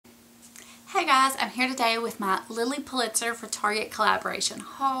Hey guys, I'm here today with my Lilly Pulitzer for Target collaboration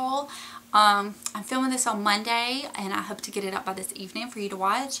haul. I'm filming this on Monday and I hope to get it up by this evening for you to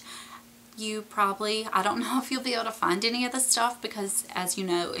watch. I don't know if you'll be able to find any of the stuff because, as you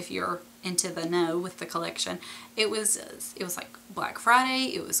know, if you're into the know with the collection, it was like Black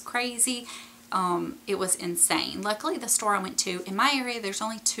Friday. It was crazy. It was insane. Luckily, the store I went to in my area, there's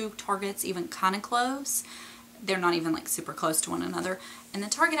only 2 Targets even kind of close. They're not even like super close to one another. And the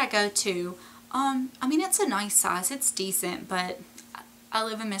Target I go to, I mean, it's a nice size. It's decent, but I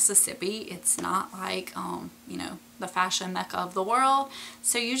live in Mississippi. It's not like, you know, the fashion mecca of the world.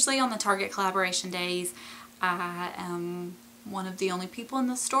 So usually on the Target collaboration days, I am one of the only people in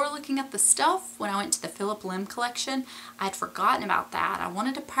the store looking at the stuff. When I went to the Philip Lim collection, I had forgotten about that. I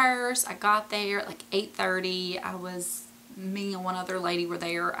wanted a purse. I got there at like 8:30. Me and one other lady were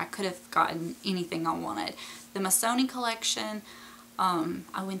there. I could have gotten anything I wanted. The Missoni collection,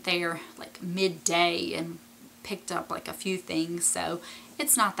 I went there like midday and picked up like a few things, so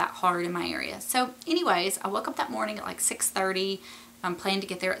it's not that hard in my area. So anyways, I woke up that morning at like 6:30. I'm planning to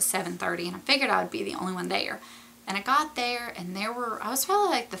get there at 7:30, and I figured I would be the only one there. And I got there, and I was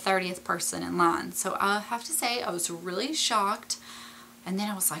probably like the 30th person in line. So I have to say, I was really shocked. And then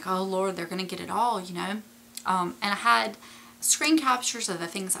I was like, oh Lord, they're going to get it all, you know. And I had screen captures of the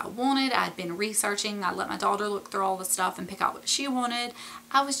things I wanted. I had been researching. I let my daughter look through all the stuff and pick out what she wanted.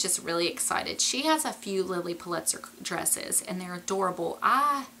 I was just really excited. She has a few Lilly Pulitzer dresses and they're adorable.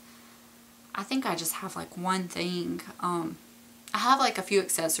 I think I just have like one thing. I have like a few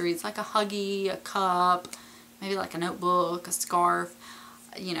accessories, like a Huggy, a cup, maybe like a notebook, a scarf,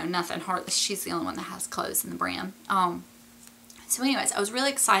 you know, nothing hard. She's the only one that has clothes in the brand. So anyways, I was really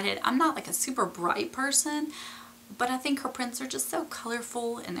excited. I'm not like a super bright person, but I think her prints are just so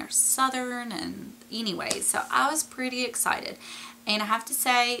colorful and they're southern, and anyway, so I was pretty excited. And I have to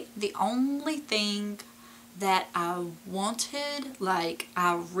say, the only thing that I wanted, like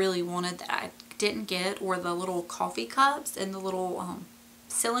I really wanted that I didn't get, were the little coffee cups and the little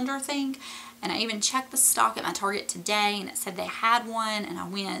cylinder thing. And I even checked the stock at my Target today and it said they had one, and I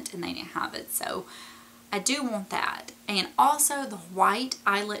went and they didn't have it. So I do want that. And also the white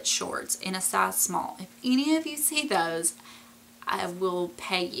eyelet shorts in a size small. If any of you see those, I will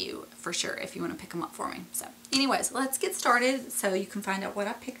pay you for sure if you want to pick them up for me. So anyways, let's get started so you can find out what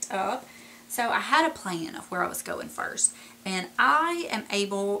I picked up. So I had a plan of where I was going first. And I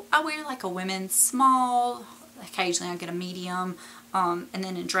wear like a women's small, occasionally I get a medium, and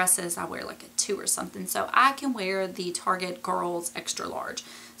then in dresses I wear like a 2 or something. So I can wear the Target Girls extra large.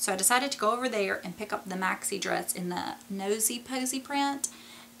 So I decided to go over there and pick up the maxi dress in the Nosy Posy print.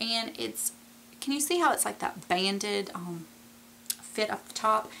 And can you see how it's like that banded fit up the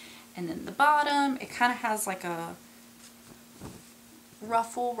top? And then the bottom, it kind of has like a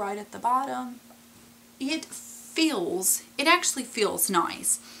ruffle right at the bottom. It actually feels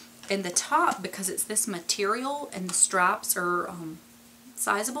nice. And the top, because it's this material and the straps are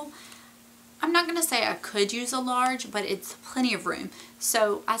sizable, I'm not going to say I could use a large, but it's plenty of room.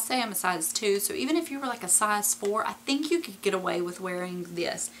 So I say I'm a size 2, so even if you were like a size 4, I think you could get away with wearing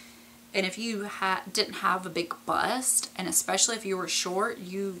this. And if you didn't have a big bust, and especially if you were short,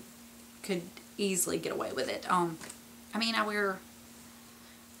 you could easily get away with it. I mean,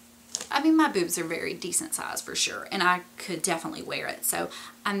 my boobs are very decent size for sure, and I could definitely wear it. So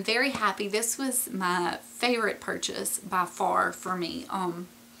I'm very happy. This was my favorite purchase by far for me.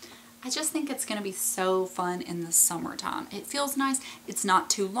 I just think it's going to be so fun in the summertime. It feels nice. It's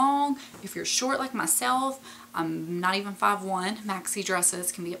not too long. If you're short like myself, I'm not even 5'1", maxi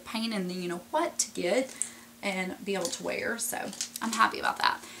dresses can be a pain in the you-know-what to get and be able to wear. So I'm happy about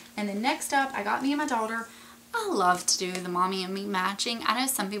that. And then next up, I got me and my daughter. I love to do the mommy and me matching. I know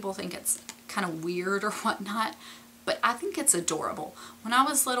some people think it's kind of weird or whatnot, but I think it's adorable. When I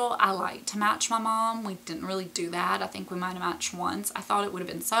was little, I liked to match my mom. We didn't really do that. I think we might have matched once. I thought it would have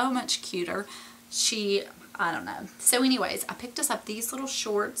been so much cuter. I don't know. So anyways, I picked us up these little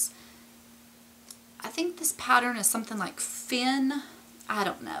shorts. I think this pattern is something like Finn. I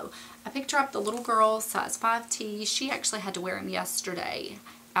don't know. I picked her up the little girl, size 5T. She actually had to wear them yesterday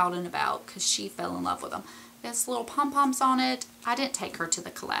out and about because she fell in love with them. There's little pom-poms on it. I didn't take her to the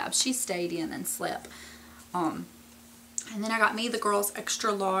collab. She stayed in and slept. And then I got me the girls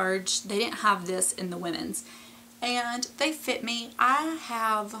extra large. They didn't have this in the women's. And they fit me. I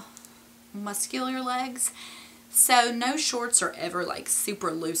have muscular legs, so no shorts are ever like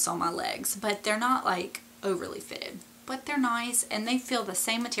super loose on my legs. But they're not like overly fitted. But they're nice, and they feel the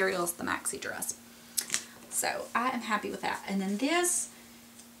same material as the maxi dress. So I am happy with that. And then this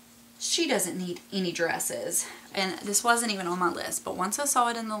she doesn't need any dresses. And this wasn't even on my list, but once I saw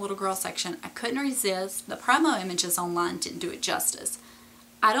it in the little girl section, I couldn't resist. The promo images online didn't do it justice.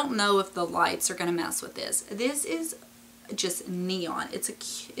 I don't know if the lights are going to mess with this. This is just neon. It's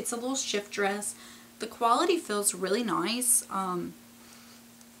a little shift dress. The quality feels really nice. I'm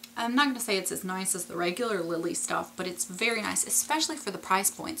not going to say it's as nice as the regular Lilly stuff, but it's very nice, especially for the price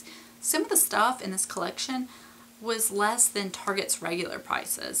points. Some of the stuff in this collection was less than Target's regular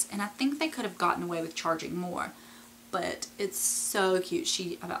prices, and I think they could have gotten away with charging more, but it's so cute.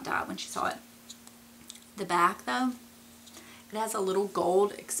 She about died when she saw it. The back though, it has a little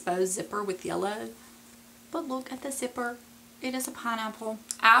gold exposed zipper with yellow, but look at the zipper. It is a pineapple.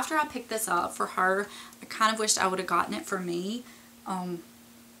 After I picked this up for her, I kind of wished I would have gotten it for me.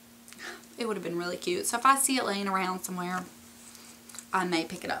 It would have been really cute. So if I see it laying around somewhere, I may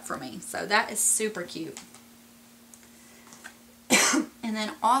pick it up for me. So that is super cute. And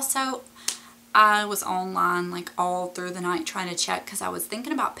then also, I was online like all through the night trying to check because I was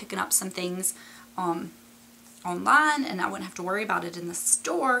thinking about picking up some things online and I wouldn't have to worry about it in the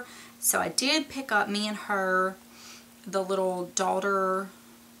store. So I did pick up me and her, the little daughter,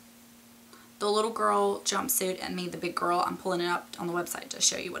 the little girl jumpsuit, and me, the big girl. I'm pulling it up on the website to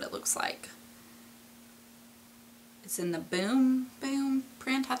show you what it looks like. It's in the Boom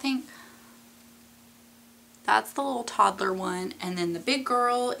print, I think. That's the little toddler one, and then the big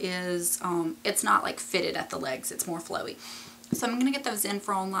girl is, it's not like fitted at the legs, it's more flowy. So I'm going to get those in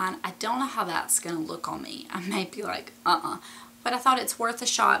for online. I don't know how that's going to look on me. I may be like, but I thought it's worth a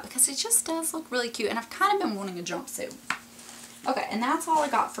shot because it just does look really cute, and I've kind of been wanting a jumpsuit. Okay, and that's all I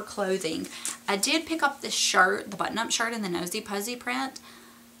got for clothing. I did pick up this shirt, the button-up shirt in the Nosy Posy print.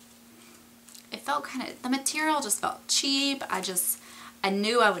 It felt kind of, the material just felt cheap. I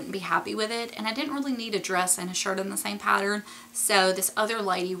knew I wouldn't be happy with it, and I didn't really need a dress and a shirt in the same pattern. So this other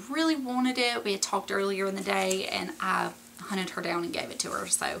lady really wanted it. We had talked earlier in the day, and I hunted her down and gave it to her.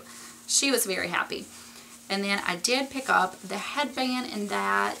 So she was very happy. And then I did pick up the headband in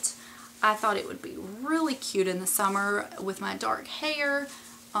that. I thought it would be really cute in the summer with my dark hair.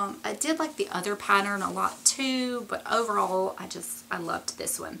 I did like the other pattern a lot too, but overall I loved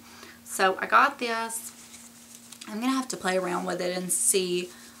this one. So I got this. I'm going to have to play around with it and see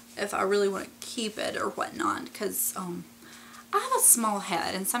if I really want to keep it or whatnot, because I have a small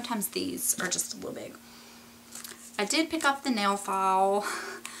head and sometimes these are just a little big. I did pick up the nail file.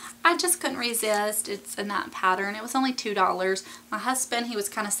 I just couldn't resist. It's in that pattern. It was only $2. My husband, he was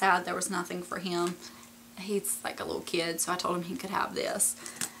kind of sad there was nothing for him. He's like a little kid, so I told him he could have this.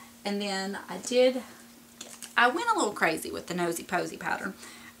 And then I went a little crazy with the Nosy Posy pattern.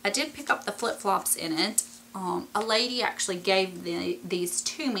 I did pick up the flip-flops in it. A lady actually gave these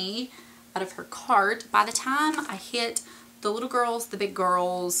to me out of her cart. By the time I hit the little girls, the big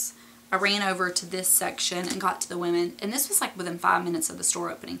girls, I ran over to this section and got to the women, and this was like within 5 minutes of the store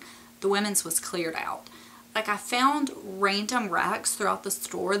opening. The women's was cleared out. Like, I found random racks throughout the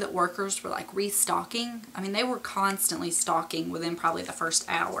store that workers were like restocking. I mean, they were constantly stocking within probably the first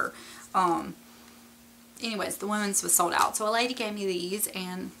hour. Anyways, the women's was sold out. So a lady gave me these,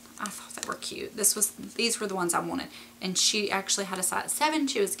 and I thought they were cute. These were the ones I wanted, and she actually had a size 7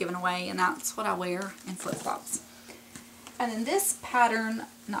 she was giving away, and that's what I wear in flip-flops. And then this pattern,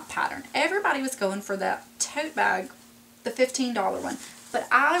 everybody was going for that tote bag, the $15 one. But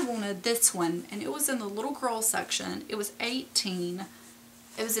I wanted this one, and it was in the little girl section. It was $18.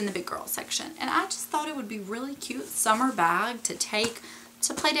 It was in the big girl section. And I just thought it would be really cute summer bag to take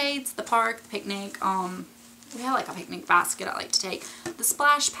to play dates, the park, the picnic. We had like a picnic basket I like to take. The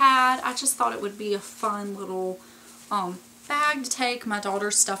splash pad, I just thought it would be a fun little bag to take my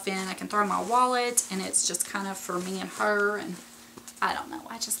daughter's stuff in. I can throw my wallet, and it's just kind of for me and her, and I don't know,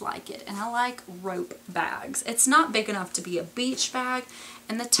 I just like it. And I like rope bags. It's not big enough to be a beach bag,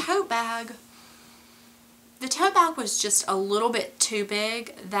 and the tote bag was just a little bit too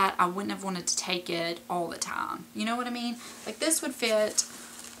big that I wouldn't have wanted to take it all the time. You know what I mean? Like, this would fit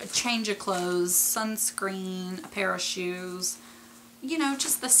a change of clothes, sunscreen, a pair of shoes, you know,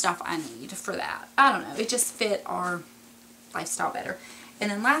 just the stuff I need for that. I don't know, it just fit our lifestyle better.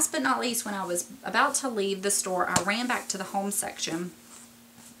 And then last but not least, when I was about to leave the store, I ran back to the home section,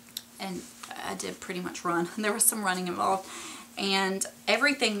 and I did pretty much run. There was some running involved, and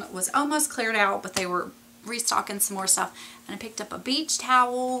everything was almost cleared out, but they were restocking some more stuff. And I picked up a beach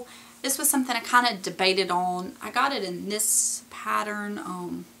towel. This was something I kind of debated on. I got it in this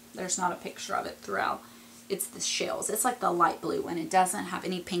pattern. There's not a picture of it throughout. It's the shells. It's like the light blue one. It doesn't have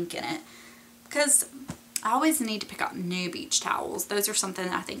any pink in it, because I always need to pick up new beach towels. Those are something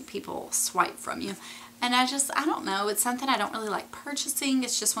that I think people swipe from you. And I don't know, it's something I don't really like purchasing.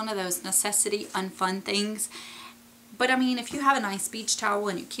 It's just one of those necessity, unfun things. But I mean, if you have a nice beach towel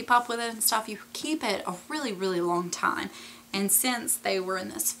and you keep up with it and stuff, you keep it a really, really long time. And since they were in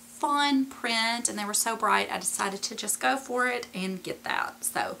this fun print and they were so bright, I decided to just go for it and get that.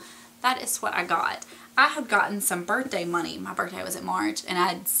 So that is what I got. I had gotten some birthday money. My birthday was in March, and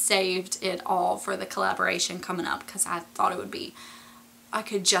I'd saved it all for the collaboration coming up because I thought it would be, I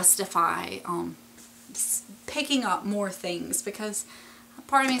could justify picking up more things, because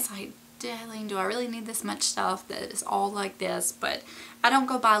part of me is like, darling, do I really need this much stuff that is all like this? But I don't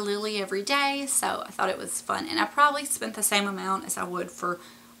go buy Lilly every day, so I thought it was fun. And I probably spent the same amount as I would for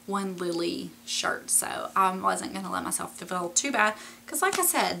one Lilly shirt, so I wasn't going to let myself feel too bad, because like I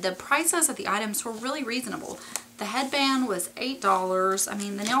said, the prices of the items were really reasonable. The headband was $8. I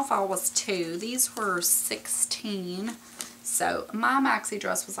mean, the nail file was $2. These were $16. So my maxi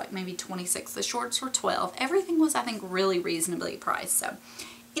dress was like maybe $26. The shorts were $12. Everything was, I think, really reasonably priced. So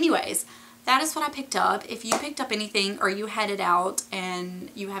anyways, that is what I picked up. If you picked up anything or you headed out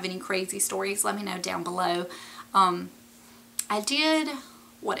and you have any crazy stories, let me know down below. I did,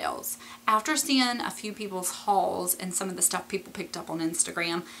 what else? After seeing a few people's hauls and some of the stuff people picked up on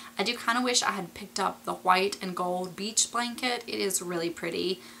Instagram, I do kind of wish I had picked up the white and gold beach blanket. It is really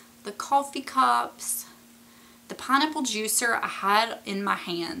pretty. The coffee cups, the pineapple juicer I had in my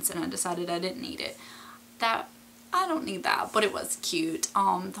hands and I decided I didn't need it. That, I don't need that, but it was cute.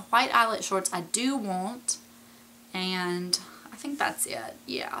 The white eyelet shorts I do want, and I think that's it.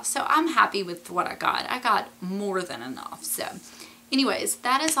 Yeah, so I'm happy with what I got. I got more than enough. So anyways,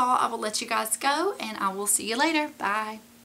 that is all. I will let you guys go, and I will see you later. Bye.